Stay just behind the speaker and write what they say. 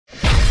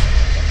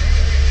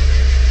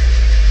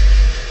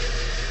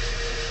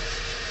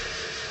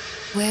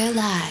We're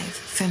live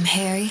from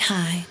Harry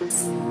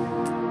Hines.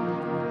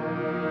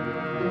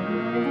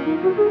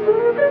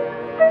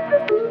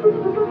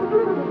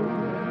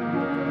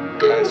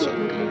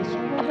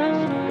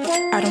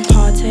 I don't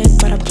partake,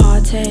 but I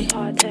partake.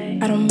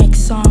 I don't make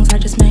songs, I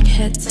just make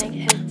hits.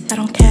 I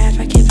don't care if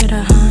I keep it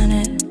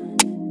 100.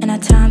 And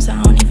at times I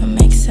don't even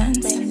make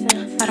sense.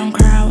 I don't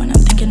cry when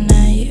I'm thinking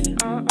of you.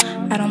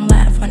 I don't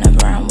laugh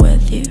whenever I'm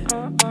with you.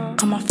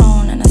 Call my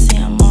phone and I see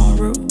I'm en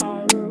route.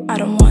 I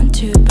don't want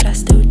to, but I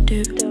still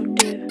do.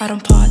 I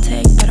don't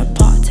partake, but I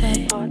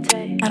partake.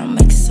 I don't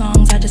make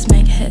songs, I just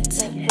make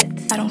hits.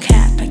 I don't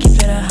cap, I keep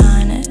it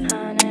 100.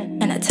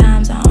 And at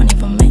times I don't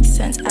even make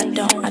sense. I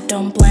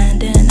don't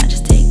blend in, I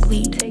just take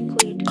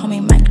lead. Call me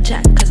Mike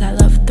Jack, cause I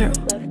love thrill.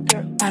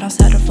 I don't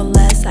settle for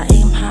less, I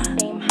aim high.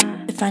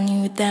 If I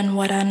knew then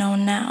what I know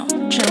now.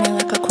 Treat me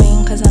like a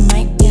queen, cause I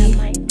might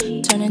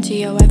be. Turn into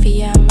your wifey,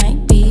 yeah I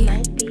might be.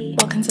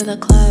 Walk into the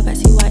club, I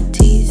see white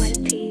tees.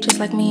 Just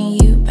like me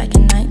and you back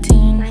in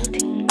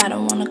 19. I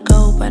don't wanna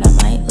go, but I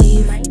might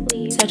leave.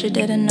 Said you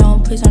didn't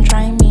know, please don't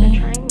try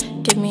me.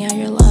 Give me all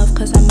your love,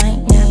 cause I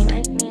might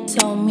need.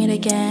 So meet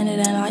again,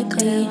 it ain't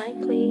likely.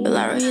 Will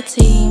I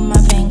royalty, my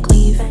Van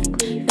Cleave.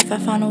 If I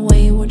found a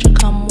way, would you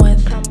come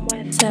with?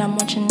 Said I'm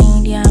what you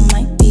need, yeah I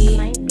might be.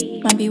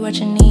 Might be what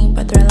you need,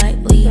 but thread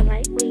lightly.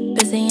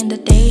 Busy in the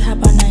day, how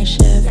about night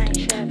shift?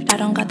 I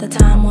don't got the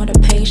time or the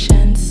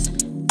patience.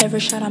 Every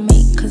shot I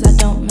make, cause I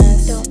don't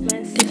miss.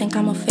 They think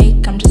I'm a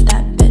fake, I'm just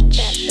that bitch.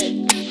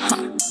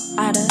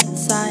 Out of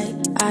sight,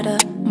 out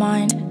of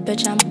mind.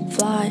 Bitch, I'm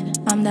fly,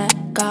 I'm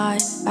that guy.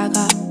 I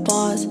got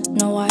bars,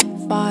 no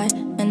Wi-Fi.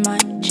 In my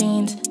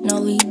jeans, no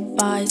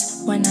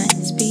Levi's. When I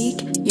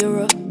speak, you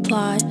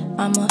reply.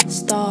 I'm a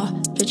star,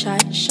 bitch, I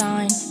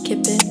shine.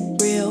 Keep it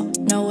real,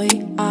 no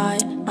AI.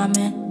 I'm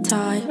in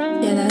tie,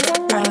 yeah that's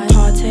right. I don't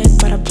partake,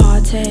 but I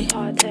partake.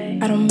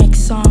 I don't make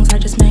songs, I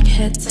just make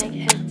hits.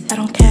 I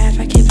don't care if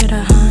I keep it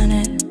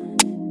 100.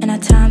 And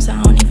at times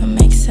I don't even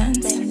make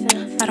sense.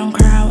 I don't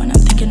cry when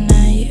I'm thinking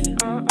of you.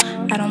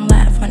 I don't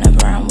laugh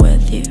whenever I'm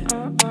with you.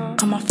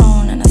 Call my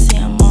phone and I see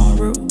I'm en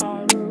route.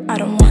 I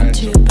don't want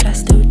to, but I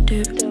still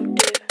do.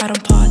 I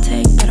don't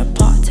partake, but I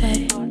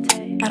partake.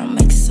 I don't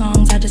make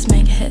songs, I just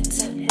make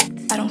hits.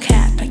 I don't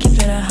cap, I keep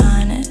it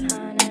 100.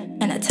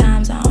 And at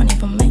times I don't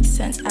even make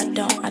sense. I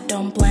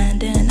don't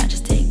blend in, I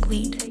just take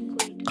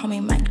lead. Call me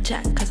Mike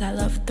Jack, cause I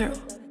love thrill.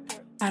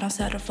 I don't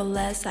settle for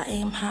less, I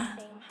aim high.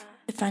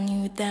 If I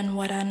knew then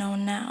what I know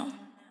now.